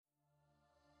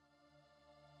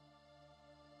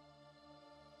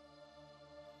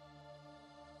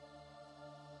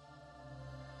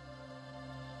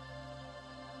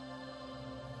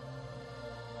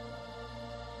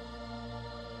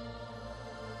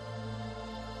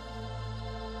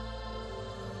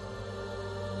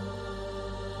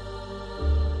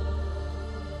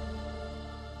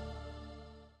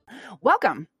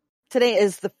Welcome. Today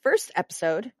is the first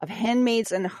episode of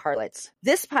Handmaids and Harlots.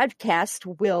 This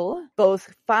podcast will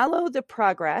both follow the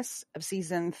progress of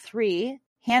Season 3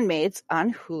 Handmaids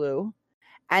on Hulu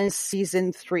and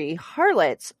Season 3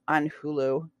 Harlots on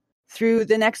Hulu through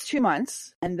the next 2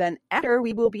 months. And then after,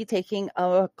 we will be taking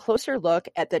a closer look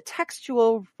at the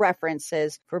textual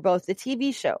references for both the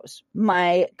TV shows.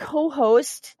 My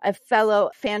co-host, a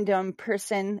fellow fandom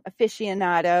person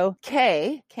aficionado,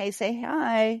 Kay, say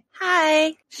hi.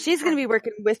 Hi. She's going to be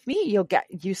working with me. You'll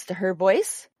get used to her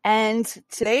voice. And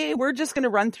today we're just going to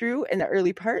run through, in the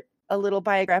early part, a little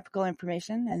biographical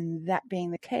information. And that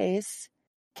being the case,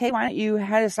 Kay, why don't you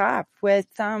head us off with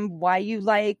why you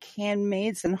like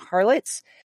Handmaids and Harlots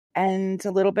and a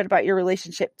little bit about your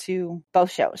relationship to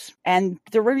both shows and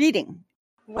the reading.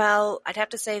 Well, I'd have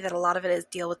to say that a lot of it is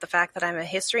deal with the fact that I'm a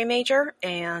history major,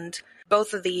 and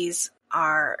both of these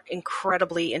are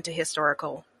incredibly into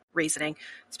historical reasoning,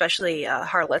 especially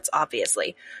Harlots,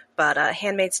 obviously. But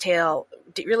Handmaid's Tale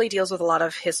really deals with a lot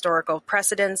of historical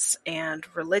precedents and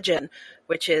religion,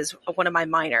 which is one of my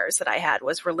minors that I had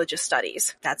was religious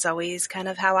studies. That's always kind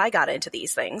of how I got into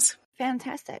these things.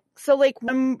 Fantastic. So,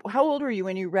 how old were you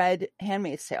when you read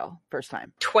Handmaid's Tale first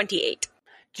time? 28.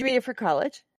 Did you read it for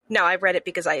college? No, I read it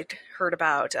because I heard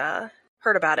about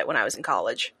it when I was in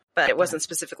college, but it wasn't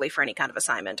specifically for any kind of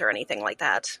assignment or anything like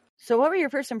that. So what were your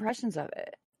first impressions of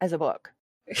it as a book?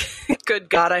 Good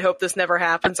God, I hope this never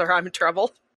happens or I'm in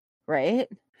trouble. Right?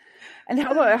 And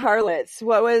how about Harlots?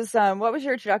 What was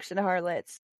your introduction to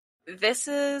Harlots? This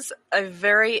is a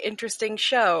very interesting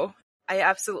show. I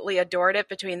absolutely adored it,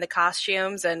 between the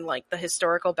costumes and the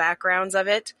historical backgrounds of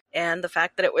it, and the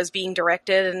fact that it was being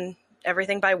directed and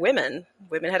everything by women.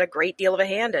 Women had a great deal of a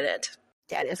hand in it.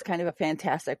 That is kind of a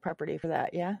fantastic property for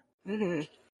that, yeah? Mm-hmm.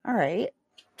 All right.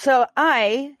 So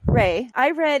I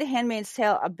read Handmaid's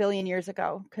Tale a billion years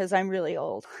ago because I'm really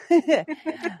old. I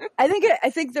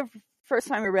think the first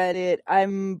time I read it, I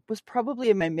was probably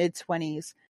in my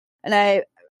mid-20s, and I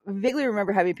vaguely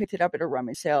remember having picked it up at a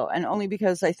rummage sale, and only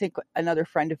because I think another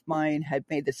friend of mine had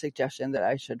made the suggestion that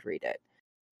I should read it.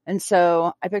 And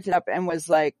so I picked it up and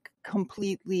was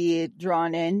completely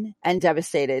drawn in and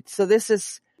devastated. So this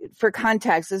is, for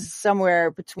context, this is somewhere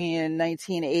between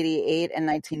 1988 and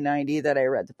 1990 that I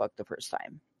read the book the first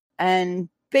time. And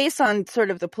based on sort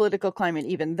of the political climate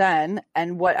even then,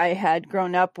 and what I had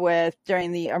grown up with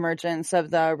during the emergence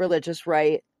of the religious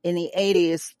right in the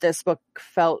 80s, this book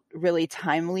felt really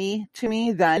timely to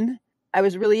me then. I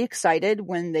was really excited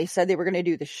when they said they were going to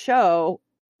do the show,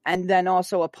 and then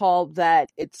also appalled that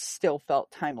it still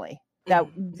felt timely. That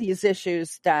these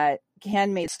issues that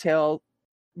Handmaid's Tale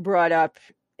brought up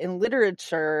in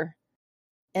literature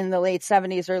in the late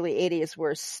 70s, early 80s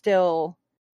were still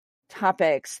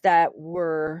topics that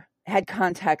had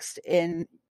context in,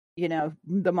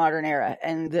 the modern era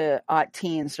and the aught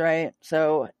teens, right?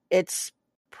 So it's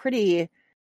pretty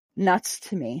nuts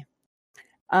to me.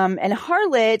 And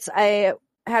Harlots, I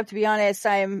have to be honest,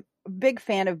 I'm a big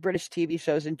fan of British TV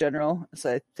shows in general. It's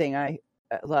a thing I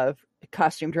love.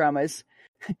 Costume dramas.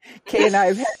 Kay and I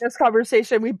have had this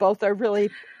conversation. We both are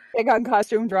really big on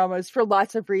costume dramas for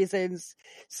lots of reasons.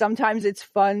 Sometimes it's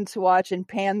fun to watch and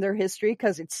pan their history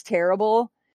because it's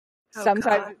terrible.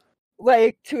 Sometimes,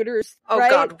 Tudors. Oh,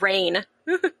 right? God, Rain.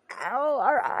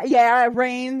 Yeah,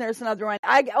 Rain. There's another one.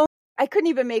 I couldn't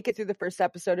even make it through the first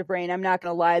episode of Rain. I'm not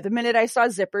going to lie. The minute I saw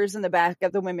zippers in the back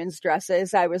of the women's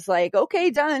dresses, I was like,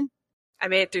 okay, done. I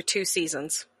made it through 2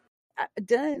 seasons.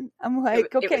 Done. I'm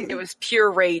like, okay. It was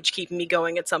pure rage keeping me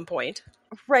going at some point.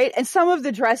 Right. And some of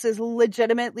the dresses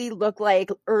legitimately look like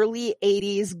early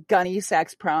 80s gunny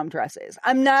sex prom dresses.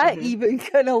 I'm not even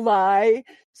going to lie.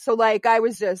 So I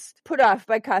was just put off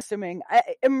by costuming.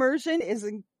 Immersion is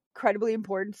incredibly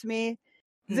important to me.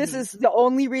 This is the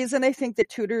only reason I think that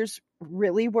Tudors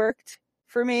really worked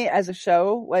for me as a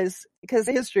show, was because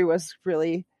the history was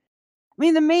really,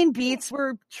 the main beats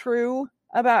were true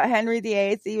about Henry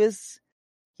VIII. He was,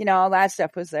 all that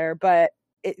stuff was there, but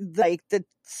the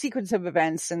sequence of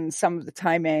events and some of the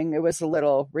timing, it was a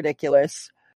little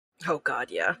ridiculous. Oh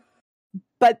God, yeah.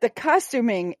 But the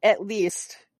costuming, at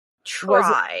least,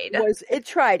 tried. It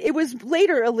tried. It was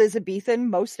later Elizabethan,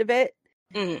 most of it.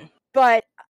 But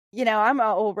I'm an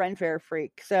old Ren Fair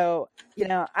freak, so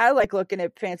I like looking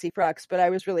at fancy frocks. But I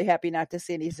was really happy not to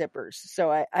see any zippers, so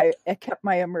I kept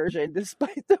my immersion,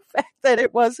 despite the fact that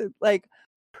it wasn't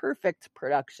perfect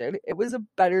production. It was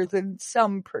better than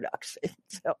some production,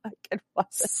 so I can watch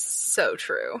it. So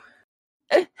true.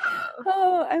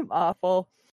 Oh, I'm awful.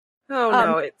 Oh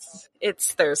no,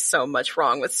 it's there's so much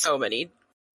wrong with so many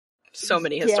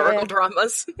historical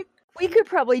dramas. We could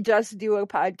probably just do a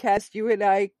podcast, you and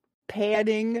I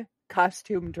panning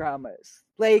costume dramas.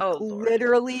 Like, Oh, Lord.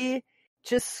 literally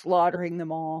just slaughtering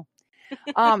them all.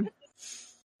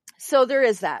 So there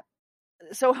is that.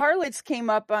 So Harlots came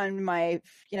up on my,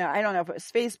 I don't know if it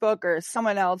was Facebook or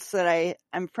someone else that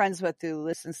I'm friends with who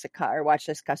listens to or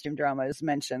watches costume dramas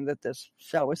mentioned that this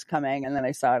show was coming. And then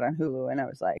I saw it on Hulu and I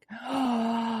was like,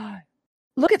 oh,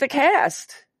 look at the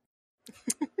cast.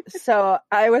 So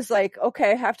I was like,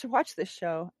 okay, I have to watch this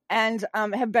show, and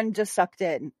have been just sucked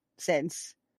in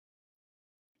since,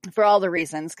 for all the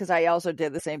reasons, because I also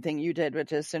did the same thing you did,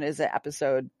 which as soon as the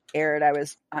episode aired, I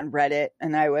was on Reddit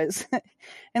and I was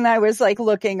like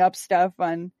looking up stuff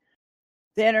on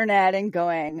the internet and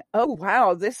going, oh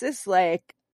wow, this is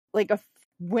like a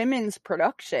women's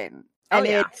production,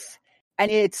 and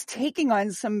it's taking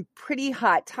on some pretty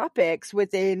hot topics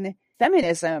within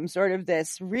feminism, sort of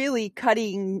this really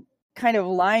cutting kind of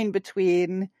line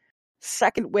between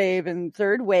second wave and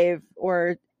third wave,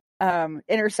 or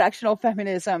intersectional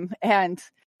feminism. And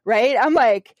right, I'm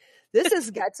like, this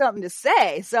has got something to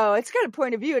say, so it's got a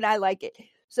point of view and I like it.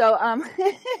 So I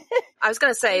was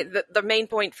going to say that the main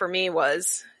point for me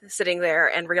was sitting there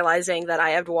and realizing that I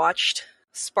had watched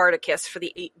Spartacus for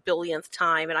the 8 billionth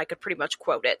time and I could pretty much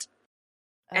quote it.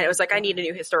 And it was like, I need a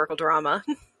new historical drama.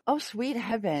 Oh, sweet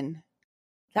heaven.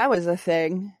 That was a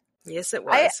thing. Yes, it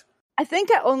was. I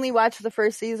think I only watched the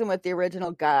first season with the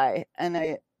original guy, and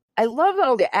I love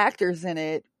all the actors in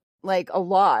it, like, a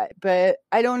lot, but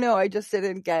I don't know, I just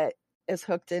didn't get as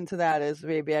hooked into that as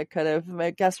maybe I could have.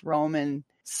 I guess Roman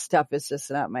stuff is just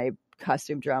not my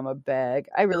costume drama bag.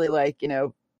 I really like,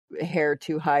 hair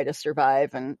too high to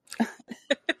survive and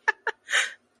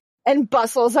and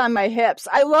bustles on my hips.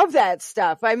 I love that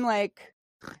stuff. I'm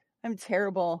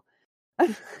terrible.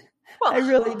 I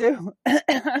really do.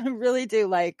 I really do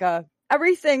like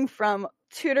everything from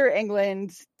Tudor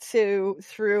England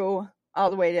through all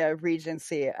the way to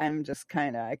Regency. I'm just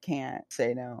I can't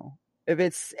say no. If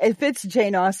it's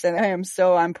Jane Austen, I am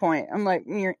so on point. I'm like,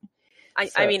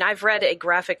 I mean, I've read a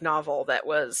graphic novel that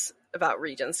was about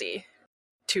Regency.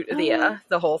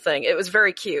 The whole thing. It was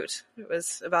very cute. It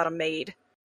was about a maid.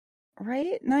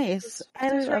 Right? Nice.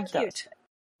 It was very cute.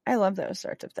 I love those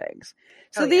sorts of things.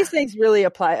 So these things really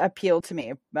appeal to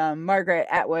me. Margaret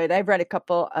Atwood, I've read a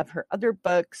couple of her other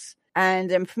books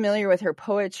and I'm familiar with her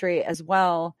poetry as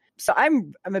well. So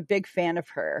I'm a big fan of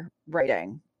her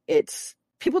writing.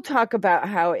 People talk about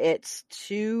how it's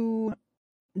too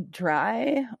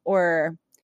dry, or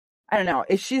I don't know.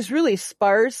 She's really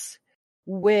sparse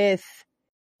with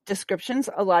descriptions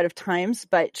a lot of times,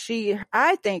 but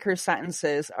I think her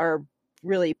sentences are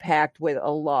really packed with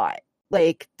a lot.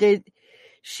 Like,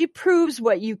 she proves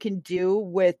what you can do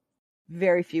with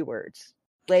very few words,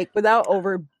 like without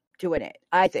overdoing it.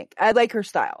 I think I like her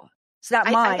style. It's not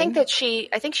mine.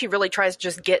 I think she really tries to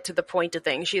just get to the point of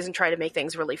things. She doesn't try to make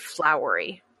things really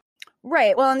flowery.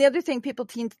 Right. Well, and the other thing people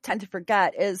tend to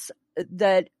forget is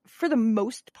that for the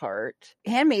most part,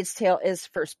 Handmaid's Tale is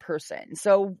first person.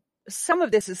 So some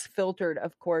of this is filtered,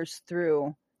 of course,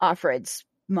 through Offred's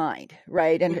mind,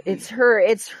 right? And it's her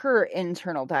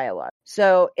internal dialogue.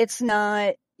 So it's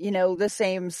not, the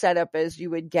same setup as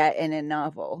you would get in a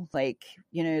novel. Like,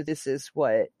 these are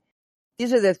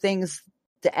the things,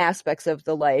 the aspects of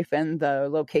the life and the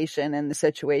location and the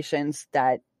situations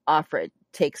that Offred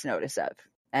takes notice of.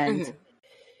 And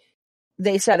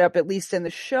they set up, at least in the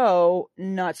show,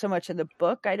 not so much in the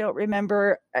book. I don't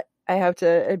remember. I have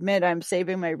to admit, I'm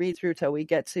saving my read through till we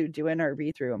get to doing our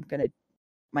read through.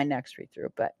 My next read through,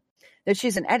 but that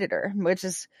she's an editor, which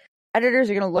is, editors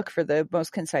are going to look for the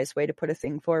most concise way to put a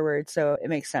thing forward. So it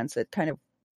makes sense that kind of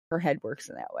her head works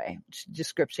in that way.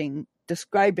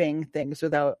 Describing things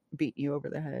without beating you over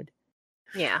the head.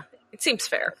 Yeah, it seems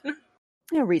fair.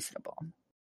 Reasonable.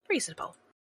 Reasonable.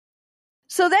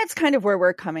 So that's kind of where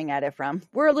we're coming at it from.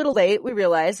 We're a little late. We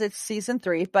realize it's season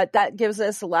 3, but that gives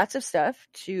us lots of stuff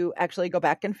to actually go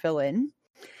back and fill in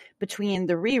between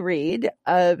the reread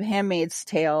of Handmaid's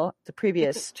Tale, the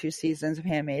previous 2 seasons of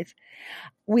Handmaid's.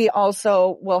 We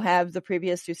also will have the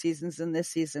previous 2 seasons and this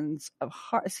season of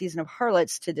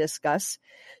Harlots to discuss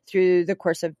through the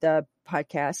course of the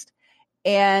podcast.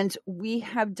 And we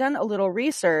have done a little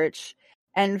research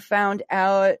and found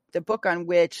out the book on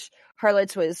which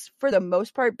Harlots was, for the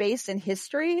most part, based in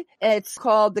history. It's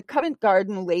called The Covent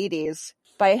Garden Ladies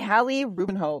by Hallie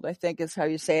Rubenhold, I think is how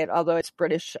you say it, although it's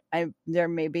British. I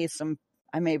may be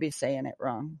saying it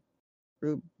wrong.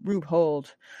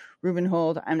 Rubenhold,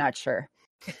 I'm not sure.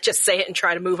 Just say it and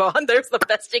try to move on. There's the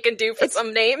best you can do for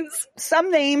some names.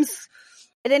 Some names.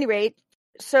 At any rate,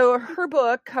 So her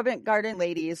book, Covent Garden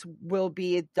Ladies, will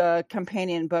be the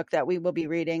companion book that we will be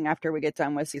reading after we get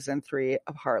done with season 3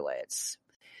 of Harlots,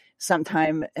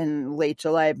 sometime in late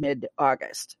July,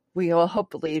 mid-August. We will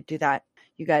hopefully do that.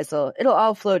 You guys it'll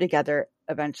all flow together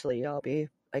eventually. You'll be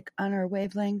like on our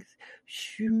wavelength.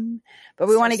 But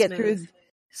we want to get through,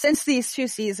 since these 2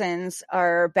 seasons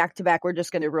are back to back, we're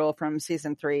just going to roll from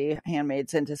season 3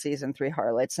 Handmaids into season 3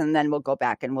 Harlots, and then we'll go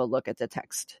back and we'll look at the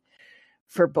text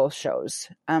for both shows.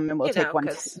 And we'll take one.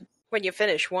 When you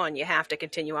finish one, you have to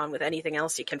continue on with anything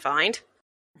else you can find.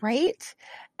 Right.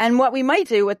 And what we might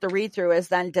do with the read through is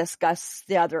then discuss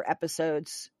the other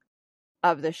episodes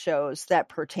of the shows that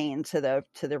pertain to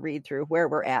the read through, where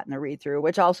we're at in the read through,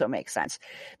 which also makes sense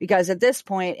because at this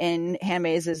point in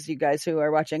Handmaids, as you guys who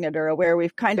are watching it are aware,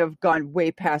 we've kind of gone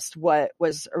way past what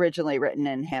was originally written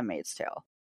in Handmaid's Tale.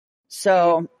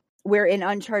 So we're in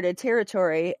uncharted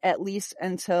territory, at least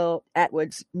until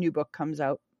Atwood's new book comes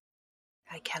out.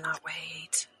 I cannot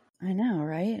wait. I know,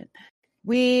 right?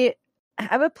 We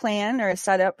have a plan or a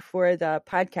setup for the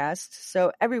podcast.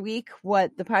 So every week,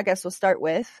 what the podcast will start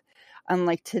with,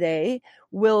 unlike today,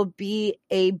 will be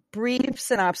a brief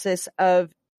synopsis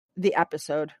of the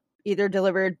episode, either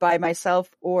delivered by myself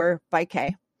or by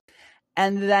Kay.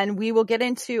 And then we will get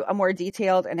into a more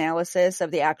detailed analysis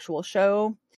of the actual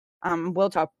show. We'll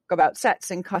talk about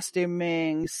sets and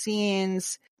costuming,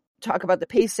 scenes, talk about the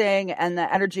pacing and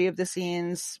the energy of the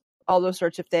scenes, all those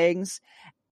sorts of things.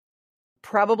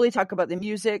 Probably talk about the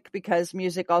music because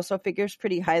music also figures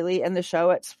pretty highly in the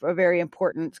show. It's a very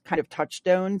important kind of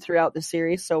touchstone throughout the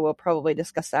series, so we'll probably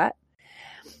discuss that.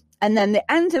 And then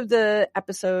the end of the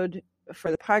episode for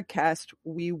the podcast,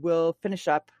 we will finish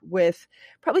up with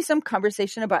probably some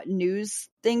conversation about news,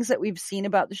 things that we've seen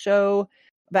about the show,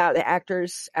 about the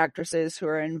actors, actresses who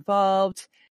are involved,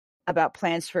 about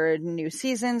plans for new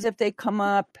seasons if they come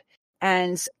up,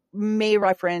 and may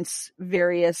reference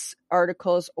various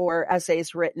articles or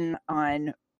essays written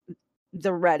on the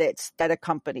Reddits that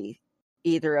accompany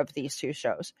either of these 2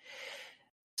 shows.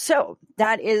 So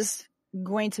that is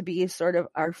going to be sort of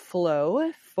our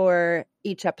flow for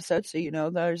each episode. So,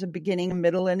 there's a beginning, a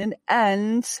middle, and an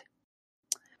end.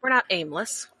 We're not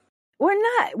aimless. We're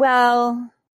not.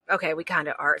 Well, okay, we kind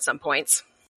of are at some points.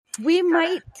 We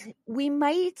might,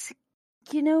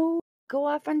 go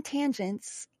off on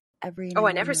tangents. I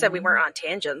never said we weren't on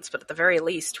tangents, but at the very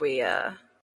least, we've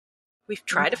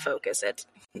tried to focus it.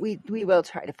 We will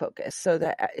try to focus so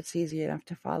that it's easy enough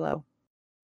to follow.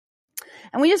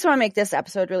 And we just want to make this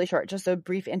episode really short, just a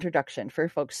brief introduction for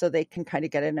folks so they can kind of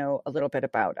get to know a little bit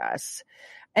about us.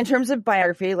 In terms of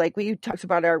biography, like we talked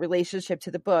about our relationship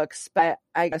to the books, but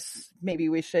I guess maybe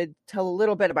we should tell a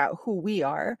little bit about who we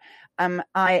are.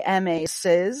 I am a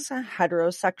cis,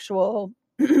 heterosexual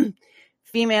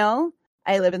female.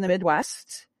 I live in the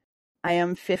Midwest. I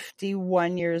am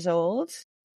 51 years old,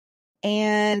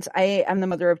 and I am the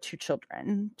mother of 2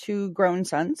 children, 2 grown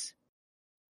sons.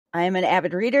 I am an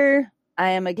avid reader.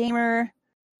 I am a gamer.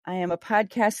 I am a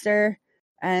podcaster,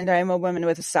 and I am a woman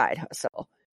with a side hustle.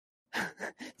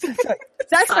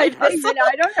 That's my thing.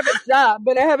 I don't have a job,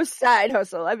 but I have a side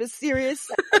hustle. I have a serious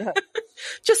side hustle.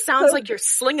 Just sounds like you're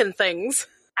slinging things.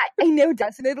 I know,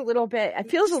 doesn't it? A little bit. It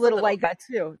feels a little like that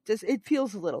too. It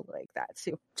feels a little like that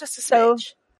too. Just a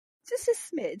smidge. Just a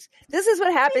smidge. This is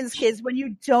what happens, kids, when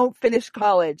you don't finish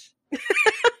college.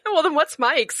 Well, then what's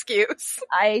my excuse?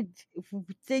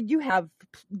 You have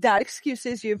not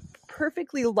excuses. You have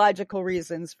perfectly logical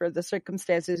reasons for the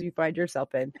circumstances you find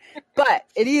yourself in. But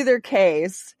in either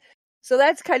case, so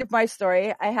that's kind of my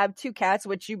story. I have 2 cats,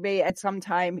 which you may at some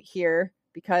time hear,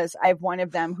 because I have one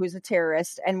of them who's a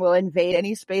terrorist and will invade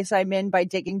any space I'm in by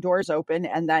digging doors open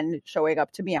and then showing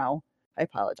up to meow. I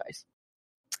apologize.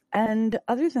 And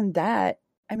other than that,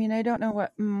 I don't know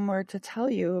what more to tell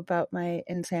you about my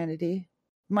insanity,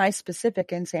 my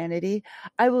specific insanity.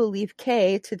 I will leave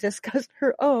Kay to discuss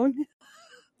her own.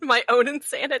 My own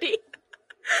insanity?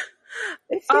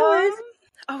 It's yours.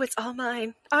 It's all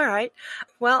mine. All right.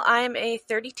 Well, I'm a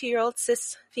 32-year-old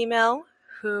cis female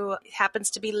who happens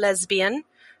to be lesbian.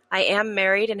 I am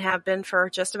married and have been for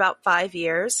just about 5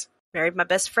 years. Married my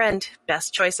best friend.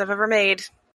 Best choice I've ever made.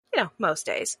 Most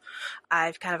days.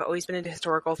 I've kind of always been into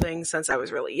historical things since I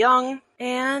was really young.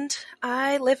 And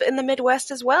I live in the Midwest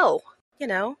as well.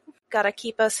 Gotta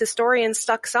keep us historians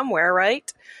stuck somewhere,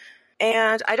 right?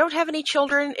 And I don't have any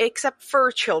children except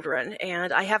fur children.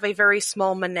 And I have a very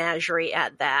small menagerie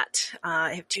at that.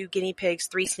 I have 2 guinea pigs,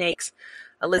 3 snakes,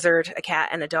 a lizard, a cat,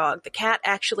 and a dog. The cat,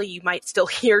 actually, you might still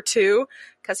hear too,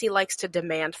 because he likes to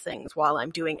demand things while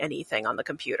I'm doing anything on the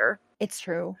computer. It's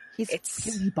true. He's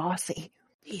really bossy.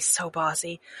 He's so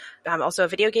bossy. I'm also a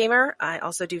video gamer. I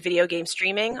also do video game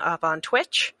streaming up on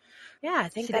Twitch. Yeah, I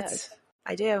think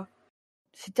I do.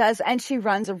 She does, and she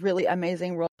runs a really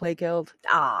amazing roleplay guild.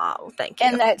 Oh, thank you.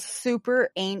 And that super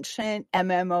ancient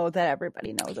MMO that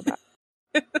everybody knows about.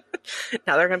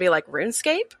 Now they're going to be like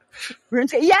RuneScape?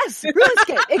 RuneScape, yes,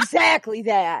 RuneScape, exactly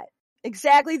that.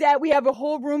 Exactly that. We have a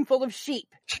whole room full of sheep.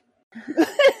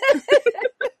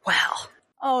 Well.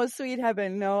 Oh, sweet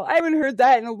heaven. No, I haven't heard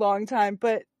that in a long time,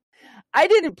 but I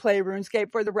didn't play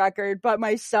RuneScape for the record, but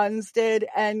my sons did,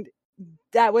 and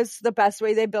that was the best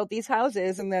way they built these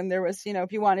houses. And then there was,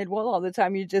 if you wanted wool all the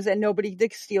time, and nobody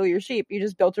could steal your sheep. You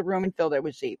just built a room and filled it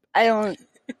with sheep. I was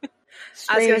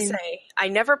going to say, I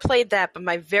never played that, but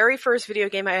my very first video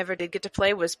game I ever did get to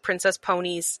play was Princess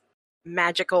Pony's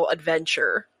Magical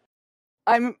Adventure.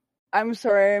 I'm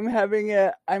sorry, I'm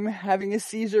having a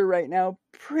seizure right now.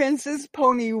 Princess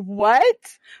Pony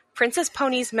what? Princess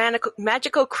Pony's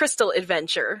Magical Crystal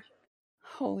Adventure.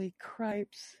 Holy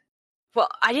cripes. Well,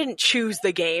 I didn't choose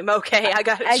the game, okay? I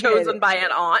got it chosen by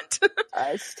an aunt.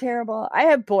 It's terrible. I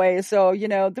have boys, so,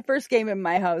 the first game in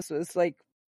my house was like,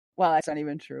 well, that's not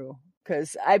even true.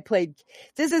 Because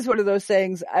this is one of those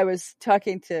things I was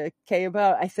talking to Kay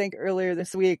about, I think, earlier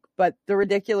this week, but the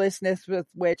ridiculousness with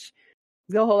which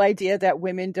the whole idea that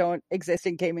women don't exist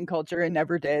in gaming culture and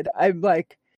never did. I'm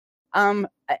like, in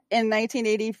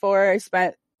 1984, I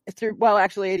spent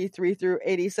 83 through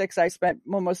 86, I spent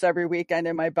almost every weekend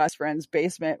in my best friend's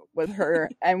basement with her,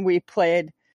 and we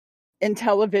played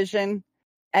Intellivision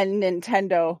and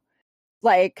Nintendo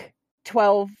like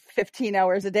 12, 15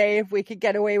 hours a day if we could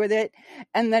get away with it.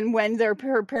 And then when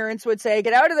her parents would say,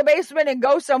 get out of the basement and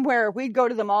go somewhere, we'd go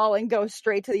to the mall and go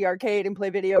straight to the arcade and play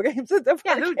video games at the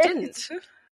arcade. Who didn't?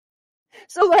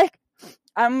 So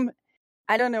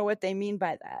I don't know what they mean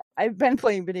by that. I've been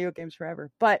playing video games forever,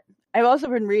 but I've also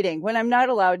been reading. When I'm not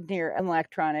allowed near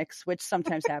electronics, which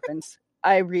sometimes happens,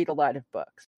 I read a lot of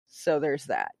books. So there's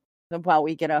that. So while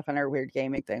we get off on our weird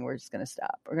gaming thing, we're just going to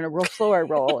stop. We're going to slow our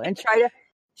roll and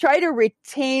try to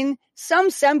retain some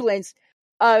semblance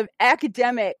of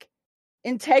academic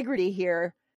integrity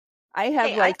here.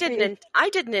 I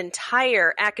did an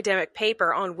entire academic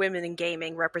paper on women in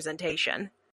gaming representation.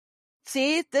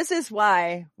 See, this is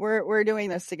why we're doing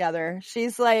this together.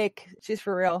 She's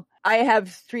for real. I have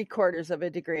 3/4 of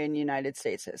a degree in United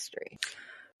States history.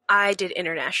 I did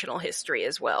international history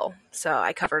as well, so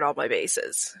I covered all my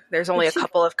bases. There's only a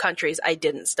couple of countries I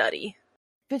didn't study.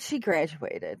 But she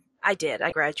graduated. I did.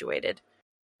 I graduated.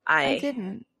 I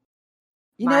didn't.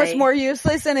 You know what's more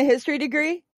useless than a history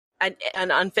degree? An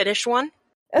unfinished one?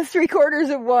 A 3/4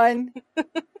 of one.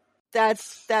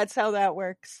 That's how that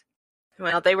works.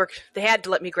 Well, they had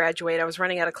to let me graduate. I was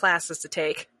running out of classes to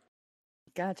take.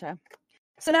 Gotcha.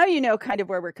 So now you know kind of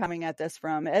where we're coming at this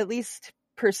from, at least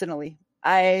personally.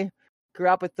 I grew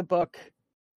up with the book.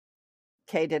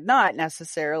 Kay did not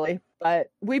necessarily, but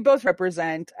we both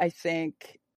represent, I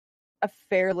think, a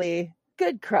fairly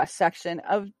good cross-section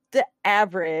of the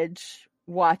average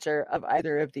watcher of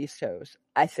either of these shows,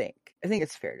 I think. I think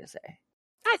it's fair to say.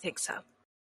 I think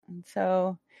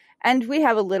so. And we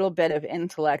have a little bit of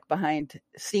intellect behind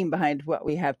what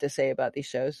we have to say about these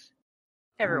shows.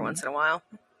 Every once in a while.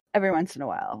 Every once in a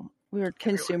while. We were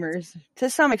consumers to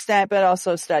some extent, but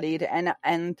also studied and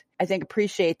I think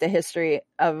appreciate the history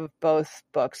of both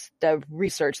books, the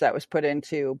research that was put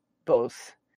into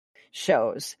both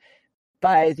shows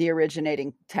by the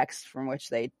originating text from which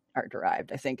they are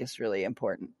derived, I think is really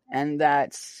important. And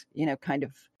that's, kind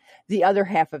of the other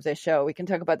half of the show. We can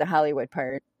talk about the Hollywood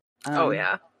part.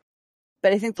 Yeah.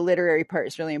 But I think the literary part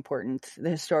is really important. The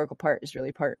historical part is really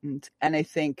important. And I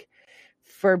think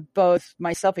for both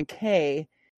myself and Kay,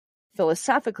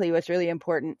 philosophically, what's really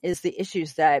important is the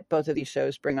issues that both of these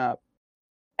shows bring up.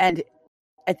 And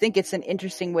I think it's an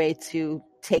interesting way to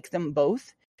take them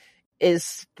both.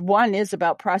 One is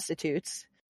about prostitutes.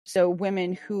 So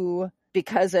women who,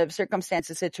 because of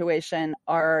circumstances, situation,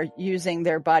 are using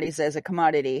their bodies as a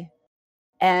commodity.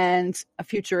 And a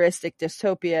futuristic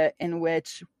dystopia in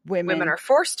which women are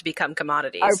forced to become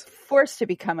commodities. Are forced to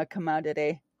become a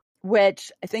commodity.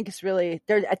 Which I think is really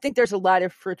there. I think there's a lot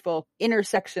of fruitful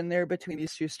intersection there between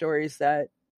these two stories that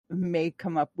may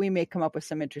come up. We may come up with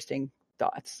some interesting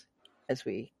thoughts as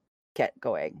we get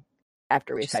going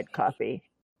after we've had coffee.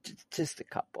 Just a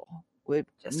couple. A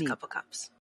couple cups.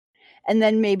 And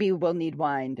then maybe we'll need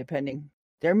wine, depending.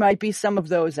 There might be some of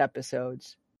those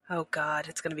episodes. Oh God,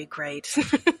 it's going to be great.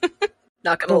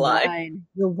 Not going to lie.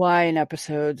 The wine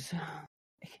episodes.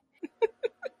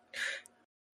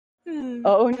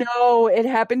 Oh no, it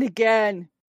happened again.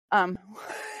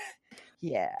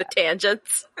 Yeah. The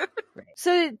tangents. Right.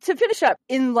 So to finish up,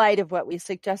 in light of what we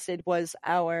suggested was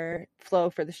our flow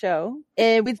for the show,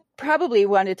 we probably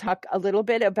want to talk a little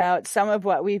bit about some of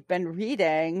what we've been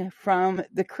reading from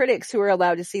the critics who are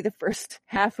allowed to see the first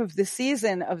half of the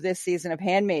season of this season of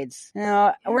Handmaids.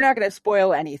 Now, we're not going to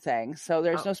spoil anything, so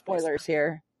there's no spoilers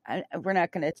here. We're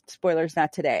not going to spoilers,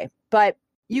 not today. But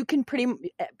you can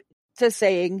just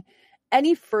saying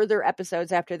any further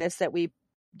episodes after this that we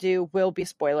do will be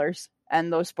spoilers.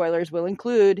 And those spoilers will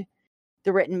include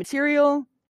the written material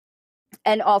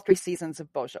and all 3 seasons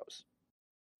of both shows.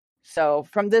 So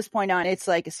from this point on, it's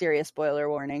like a serious spoiler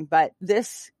warning. But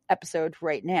this episode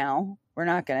right now, we're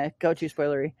not going to go too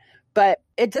spoilery. But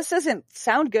it just doesn't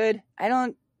sound good. I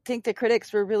don't think the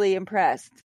critics were really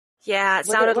impressed. Yeah, it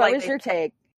sounded like... What was your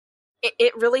take?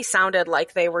 It really sounded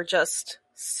like they were just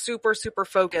super, super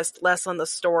focused, less on the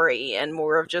story and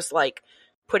more of just like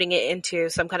putting it into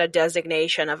some kind of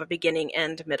designation of a beginning,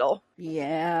 end, middle.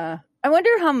 Yeah. I wonder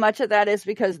how much of that is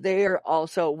because they're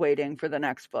also waiting for the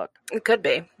next book. It could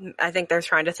be. I think they're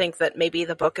trying to think that maybe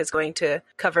the book is going to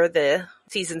cover the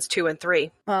seasons 2 and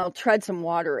 3. Well, tread some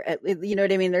water. You know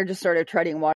what I mean? They're just sort of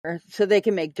treading water so they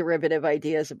can make derivative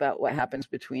ideas about what happens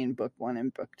between book 1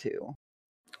 and book 2.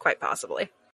 Quite possibly.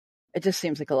 It just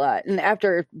seems like a lot. And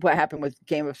after what happened with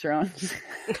Game of Thrones.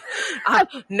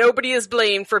 Nobody is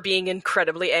blamed for being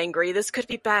incredibly angry. This could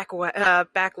be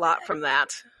backlot from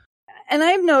that. And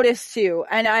I've noticed too,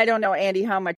 and I don't know, Andy,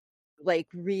 how much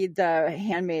read the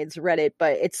Handmaid's Reddit,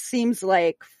 but it seems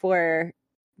like for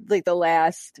the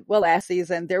last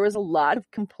season, there was a lot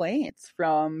of complaints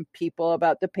from people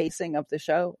about the pacing of the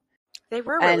show. They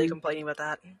were really complaining about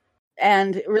that.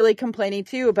 And really complaining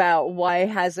too about why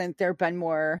hasn't there been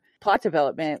more plot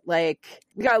development? We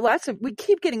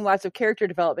keep getting lots of character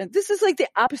development. This is like the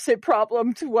opposite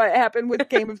problem to what happened with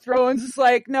Game of Thrones. It's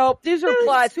like, nope, these are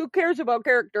plots. Who cares about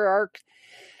character arcs?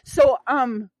 So,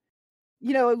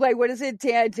 what is it?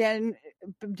 David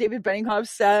Benninghoff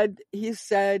said,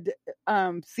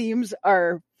 themes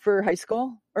are for high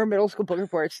school or middle school book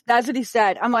reports. That's what he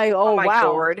said. I'm like, oh my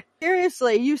wow. Lord.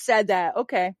 Seriously, you said that.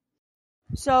 Okay.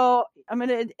 So I'm going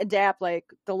to adapt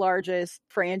the largest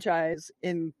franchise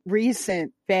in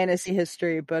recent fantasy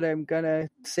history, but I'm going to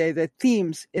say that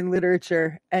themes in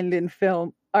literature and in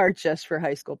film are just for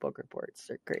high school book reports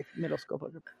or great middle school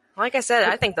book reports. Like I said,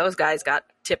 I think those guys got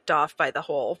tipped off by the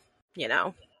whole, they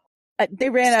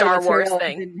ran Star out of Wars material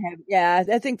thing.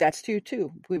 I think that's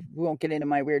too. We won't get into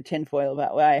my weird tinfoil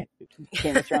about why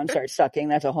Game of Thrones starts sucking.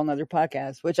 That's a whole nother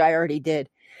podcast, which I already did.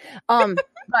 But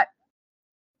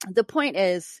the point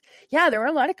is, there were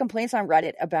a lot of complaints on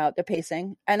Reddit about the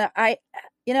pacing. And I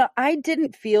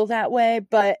didn't feel that way,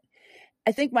 but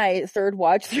I think my third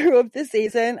watch through of the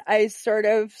season, I sort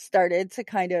of started to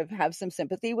kind of have some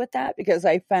sympathy with that because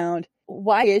I found,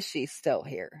 why is she still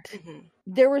here? Mm-hmm.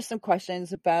 There were some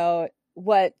questions about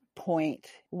what point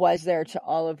was there to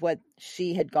all of what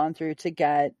she had gone through to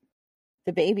get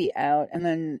the baby out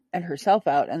and herself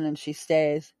out, and then she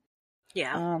stays.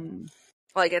 Yeah.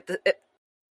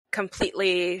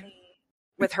 Completely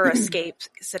with her escape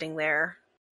sitting there.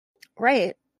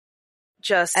 Right.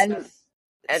 Just and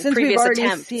since previous we've already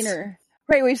attempts. Seen her.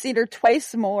 Right, we've seen her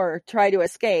twice more try to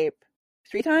escape.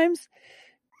 3 times?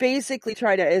 Basically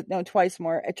twice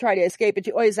more. Try to escape, but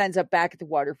she always ends up back at the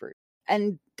Waterford.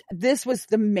 And this was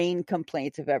the main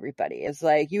complaint of everybody. Is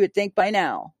you would think by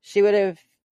now she would have.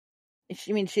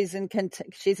 She's in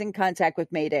contact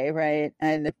with Mayday, right?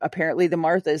 And apparently the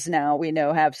Marthas now we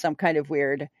know have some kind of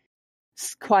weird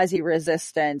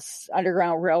quasi-resistance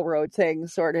underground railroad thing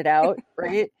sorted out,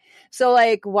 right? So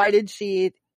why did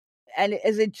she? And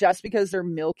is it just because they're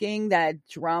milking that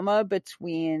drama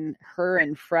between her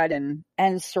and Fred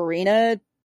and Serena?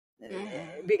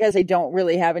 Because they don't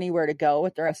really have anywhere to go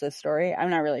with the rest of the story? I'm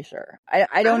not really sure.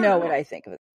 I don't know what I think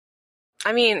of it.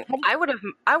 I mean, I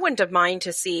wouldn't have mind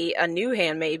to see a new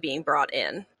handmaid being brought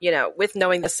in, with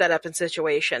knowing the setup and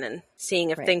situation and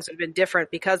seeing if things would have been different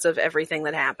because of everything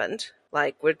that happened.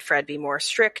 Would Fred be more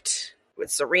strict? Would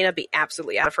Serena be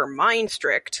absolutely out of her mind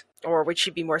strict? Or would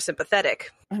she be more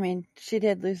sympathetic? I mean, she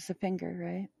did lose a finger,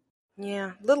 right?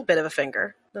 Yeah, a little bit of a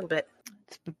finger. A little bit.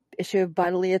 It's an issue of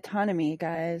bodily autonomy,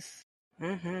 guys.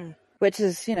 Mm-hmm. Which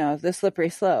is, the slippery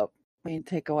slope. We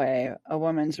take away a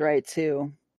woman's right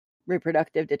to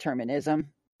reproductive determinism.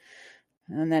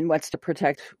 And then what's to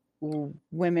protect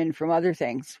women from other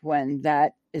things when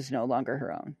that is no longer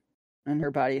her own? And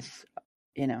her body's,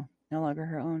 no longer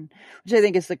her own. Which I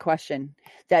think is the question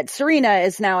that Serena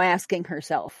is now asking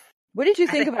herself. What did you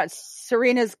think about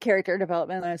Serena's character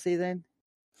development last season?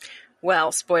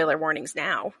 Well, spoiler warnings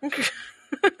now.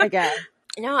 Again.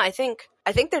 No, I think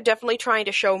I think they're definitely trying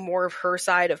to show more of her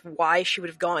side of why she would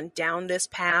have gone down this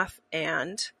path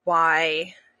and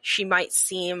why she might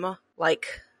seem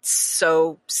like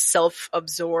so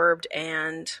self-absorbed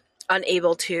and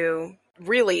unable to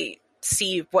really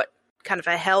see what kind of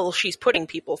a hell she's putting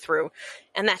people through,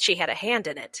 and that she had a hand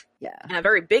in it. Yeah. And a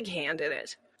very big hand in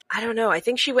it. I don't know. I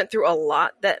think she went through a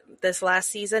lot this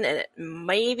last season, and it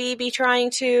maybe be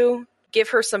trying to give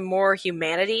her some more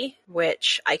humanity,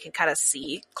 which I can kind of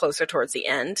see closer towards the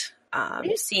end,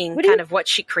 seeing kind of what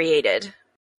she created.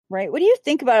 Right. What do you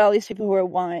think about all these people who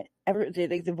want,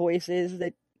 like the voices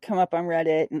that come up on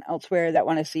Reddit and elsewhere that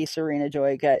want to see Serena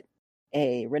Joy get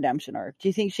a redemption arc? Do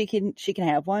you think she can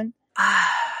have one?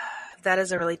 That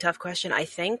is a really tough question. I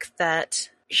think that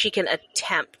she can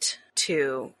attempt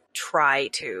to try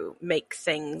to make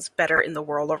things better in the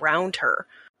world around her,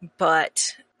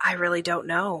 but I really don't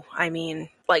know. I mean,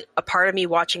 like, a part of me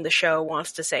watching the show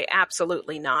wants to say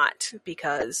absolutely not,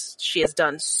 because she has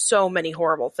done so many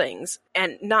horrible things,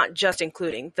 and not just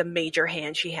including the major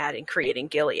hand she had in creating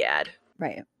Gilead.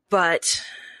 Right. But,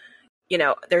 you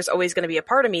know, there's always going to be a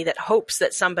part of me that hopes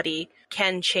that somebody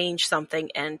can change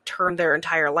something and turn their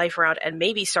entire life around and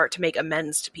maybe start to make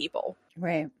amends to people.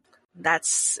 Right.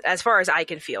 That's as far as I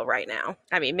can feel right now.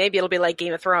 I mean, maybe it'll be like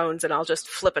Game of Thrones and I'll just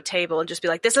flip a table and just be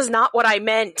like, this is not what I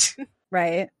meant.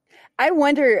 Right. I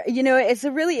wonder, you know, it's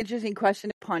a really interesting question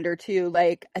to ponder too.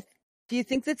 Like, do you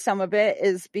think that some of it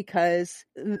is because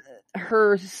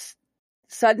her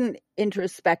sudden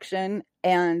introspection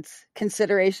and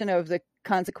consideration of the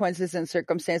consequences and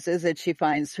circumstances that she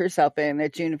finds herself in,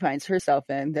 that June finds herself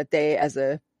in, that they as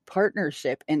a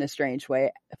partnership in a strange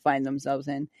way find themselves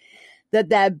in,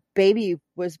 that baby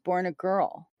was born a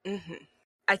girl? Mm-hmm.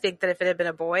 I think that if it had been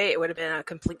a boy, it would have been a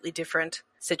completely different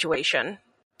situation,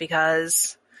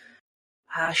 because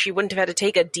she wouldn't have had to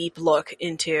take a deep look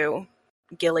into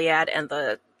Gilead and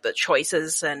the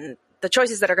choices and the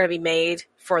choices that are going to be made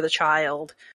for the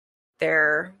child.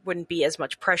 There wouldn't be as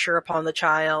much pressure upon the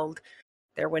child.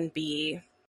 There wouldn't be,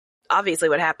 obviously,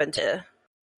 what happened to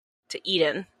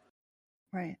Eden.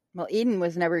 Right. Well, Eden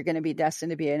was never going to be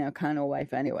destined to be an O'Connell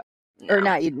wife anyway. No. Or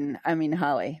not Eden, I mean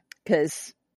Holly,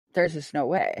 because there's just no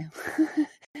way.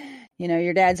 You know,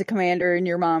 your dad's a commander and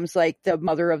your mom's like the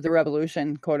mother of the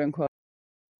revolution, quote unquote.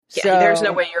 Yeah, so, there's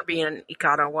no way you're being an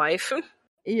O'Connell wife.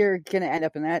 You're going to end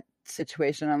up in that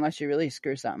situation unless you really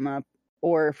screw something up.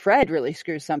 Or Fred really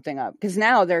screws something up. Because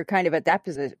now they're kind of at that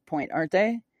point, aren't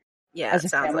they? Yeah, as a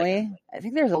family. Like. I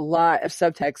think there's a lot of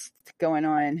subtext going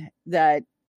on that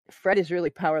Fred is really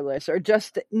powerless, or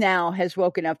just now has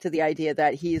woken up to the idea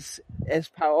that he's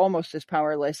almost as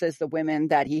powerless as the women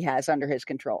that he has under his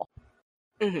control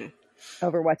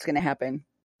over what's going to happen.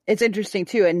 It's interesting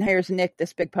too. And here's Nick,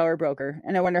 this big power broker,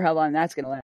 and I wonder how long that's going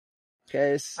to last.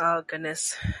 Because oh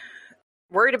goodness,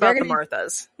 worried about the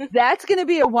Marthas. That's going to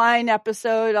be a wine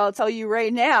episode. I'll tell you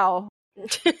right now.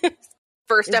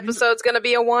 First episode's going to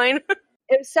be a wine.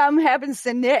 If something happens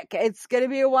to Nick, it's going to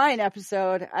be a wine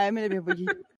episode. I'm going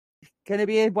to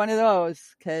be one of those,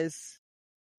 because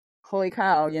holy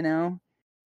cow, you know.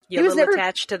 You're a little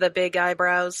attached to the big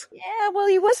eyebrows. Yeah, well,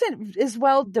 he wasn't as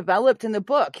well developed in the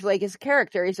book. Like, his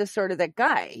character, he's just sort of that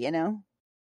guy, you know.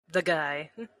 The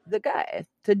guy,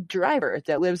 the driver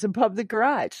that lives above the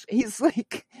garage. He's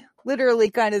like literally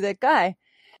kind of that guy.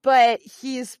 But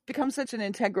he's become such an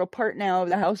integral part now of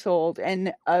the household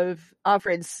and of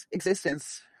Offred's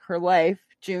existence, her life,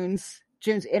 June's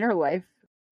inner life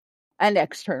and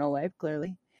external life,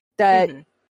 clearly. That,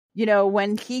 you know,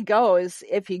 when he goes,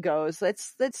 if he goes,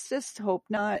 let's just hope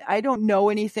not. I don't know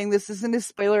anything. This isn't a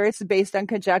spoiler. It's based on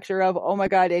conjecture of, oh my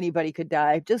God, anybody could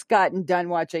die. Just gotten done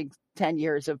watching 10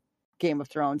 years of Game of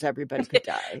Thrones. Everybody could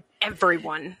die.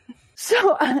 Everyone.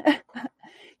 So,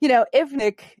 you know, if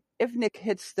Nick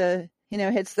hits the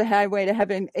highway to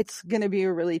heaven, it's going to be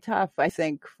really tough, I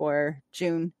think, for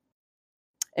June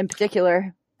in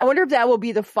particular. I wonder if that will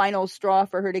be the final straw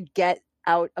for her to get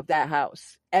out of that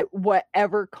house at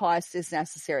whatever cost is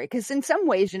necessary. Because in some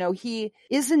ways, you know, he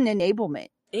is an enablement.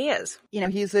 He is. You know,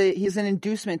 he's an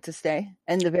inducement to stay,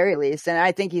 in the very least. And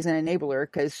I think he's an enabler,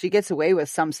 because she gets away with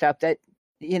some stuff that,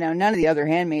 you know, none of the other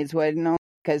handmaids would, know,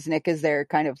 because Nick is there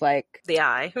kind of like the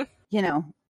eye. You know,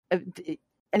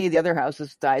 any of the other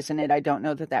houses dies in it, I don't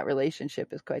know that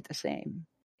relationship is quite the same.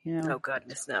 You know? Oh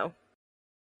goodness, no.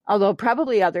 Although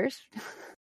probably others.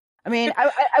 I mean,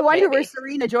 I wonder where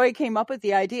Serena Joy came up with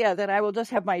the idea that I will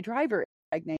just have my driver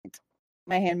impregnate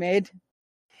my handmaid.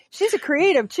 She's a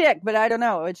creative chick, but I don't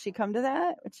know. Would she come to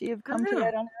that? Would she have come to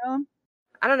that on her own?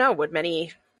 I don't know. Would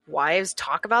many wives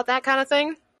talk about that kind of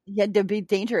thing? Yeah, it'd be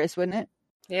dangerous, wouldn't it?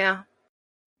 Yeah.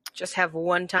 Just have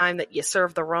one time that you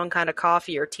serve the wrong kind of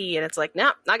coffee or tea, and it's like,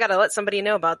 no, I got to let somebody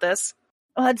know about this.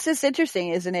 Well, it's just interesting,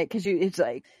 isn't it? Because it's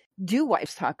like, do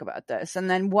wives talk about this? And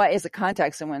then what is the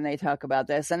context of when they talk about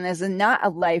this? And there's not a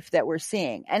life that we're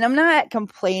seeing. And I'm not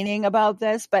complaining about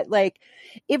this, but like,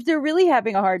 if they're really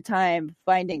having a hard time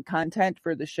finding content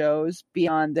for the shows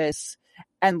beyond this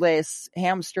endless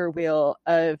hamster wheel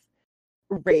of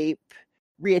rape,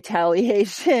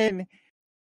 retaliation,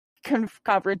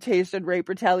 confrontation, rape,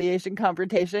 retaliation,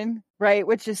 confrontation, right?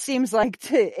 Which just seems like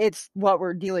it's what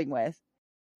we're dealing with.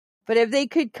 But if they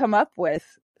could come up with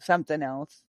something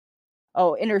else,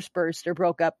 interspersed or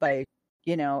broke up by,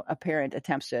 apparent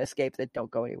attempts to escape that don't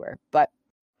go anywhere. But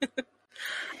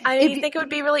I think it would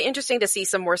be really interesting to see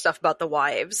some more stuff about the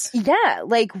wives. Yeah,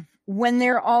 like when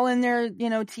they're all in their,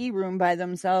 tea room by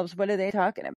themselves, what are they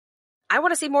talking about? I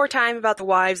want to see more time about the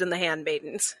wives and the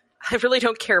handmaidens. I really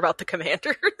don't care about the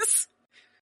commanders.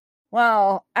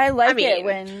 Well, I it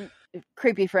when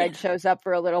Creepy Fred shows up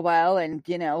for a little while and,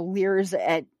 leers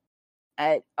at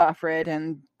Offred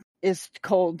and is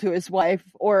cold to his wife,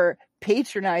 or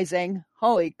patronizing.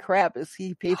 Holy crap, is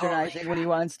he patronizing when he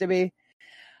wants to be?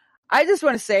 I just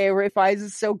want to say Ray Fiennes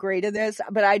is so great in this,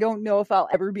 but I don't know if I'll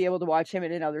ever be able to watch him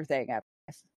in another thing after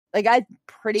this. Like, I'm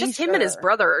pretty sure. Just him and his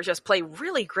brother just play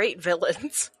really great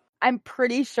villains. I'm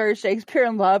pretty sure Shakespeare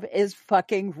in Love is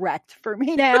fucking wrecked for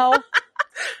me now.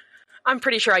 I'm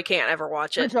pretty sure I can't ever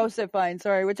watch it. Joseph Fiennes,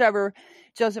 whichever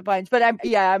Joseph Fiennes. But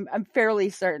I'm fairly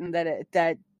certain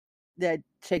that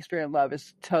Shakespeare in Love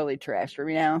is totally trash for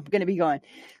me now. I'm gonna be going,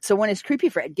 so when is Creepy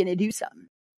Fred gonna do something?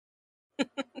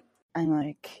 I'm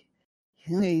like,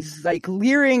 he's like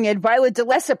leering at Violet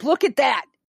DeLessep. Look at that.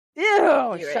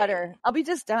 Ew, shudder. I'll be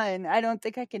just done. I don't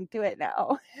think I can do it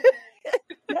now.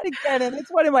 Not again. And it's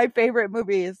one of my favorite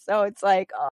movies. So it's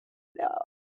like, oh no.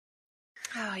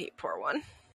 Oh, you poor one.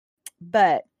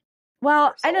 But,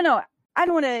 well, I don't know. I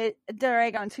don't want to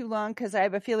drag on too long because I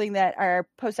have a feeling that our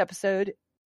post-episode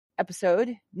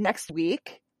next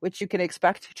week, which you can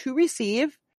expect to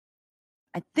receive,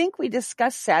 I think we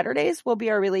discussed Saturdays will be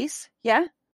our release. Yeah?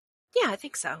 Yeah, I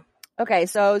think so. Okay,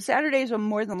 so Saturdays will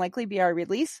more than likely be our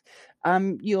release.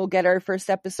 You'll get our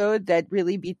first episode that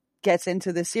really gets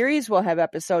into the series. We'll have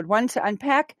episode 1 to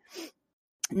unpack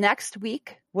next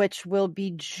week, which will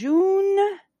be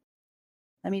June.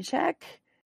 Let me check.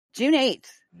 June 8th.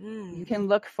 You can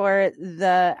look for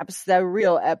the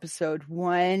real episode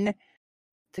 1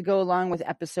 to go along with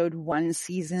episode 1,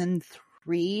 season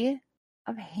 3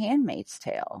 of Handmaid's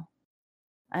Tale.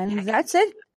 And that's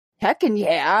it. Heckin'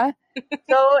 yeah.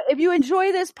 So if you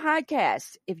enjoy this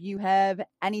podcast, if you have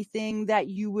anything that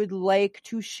you would like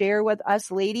to share with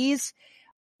us ladies,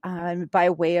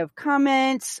 by way of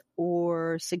comments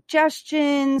or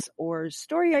suggestions or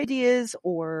story ideas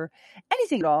or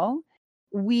anything at all,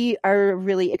 we are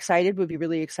really excited. We'll be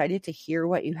really excited to hear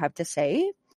what you have to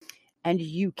say. And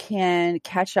you can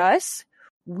catch us.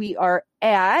 We are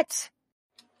at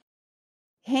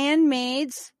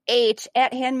Handmaids H,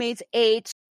 at Handmaids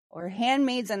H, or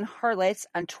Handmaids and Harlots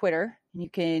on Twitter. You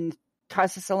can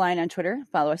toss us a line on Twitter,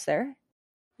 follow us there,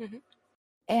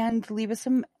 and leave us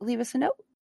a note.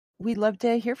 We'd love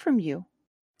to hear from you.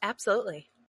 Absolutely.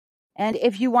 And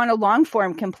if you want a long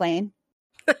form complaint,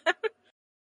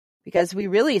 because we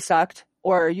really sucked,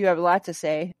 or you have a lot to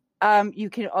say, you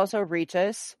can also reach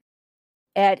us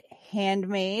at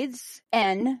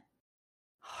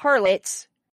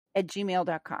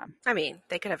handmaidsandharlots@gmail.com. I mean,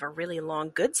 they could have a really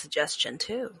long good suggestion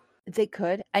too. They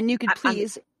could. And you could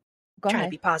please go ahead.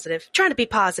 Trying to be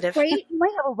positive. Right? You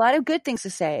might have a lot of good things to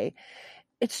say.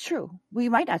 It's true. We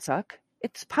might not suck.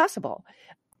 It's possible.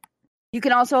 You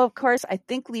can also, of course, I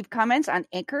think, leave comments on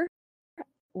Anchor,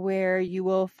 where you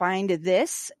will find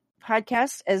this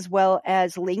podcast as well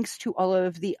as links to all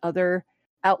of the other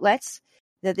outlets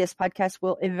that this podcast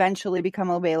will eventually become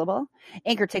available.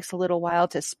 Anchor takes a little while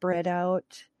to spread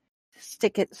out,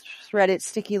 thread its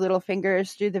sticky little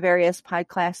fingers through the various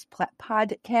podcast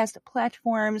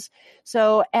platforms.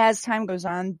 So as time goes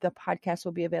on, the podcast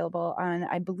will be available on,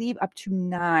 I believe, up to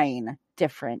 9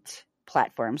 different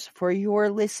platforms for your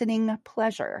listening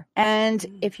pleasure. And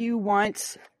if you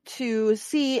want to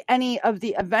see any of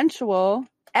the eventual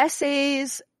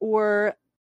essays or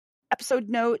episode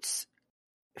notes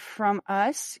from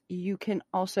us, you can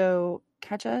also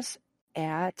catch us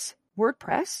at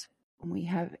WordPress. We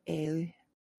have a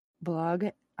blog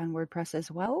on WordPress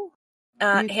as well.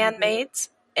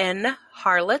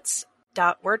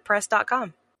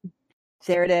 handmaidsandharlots.wordpress.com.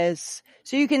 There it is.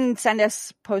 So you can send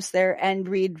us posts there and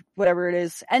read whatever it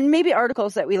is. And maybe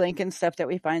articles that we link and stuff that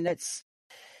we find that's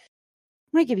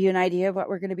might give you an idea of what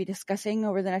we're going to be discussing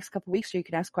over the next couple of weeks, so you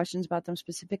can ask questions about them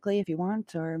specifically if you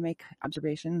want, or make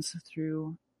observations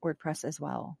through WordPress as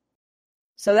well.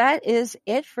 So that is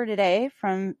it for today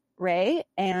from Ray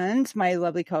and my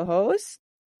lovely co-host,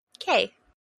 Kay.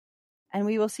 and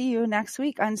we will see you next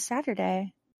week on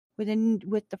Saturday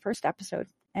with the first episode.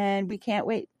 And we can't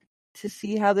wait to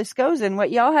see how this goes and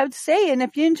what y'all have to say and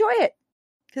if you enjoy it,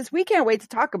 because we can't wait to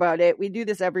talk about it. We do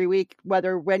this every week,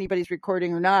 whether anybody's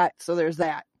recording or not. So there's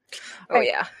that. Oh,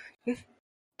 yeah.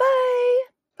 Bye.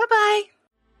 Bye-bye.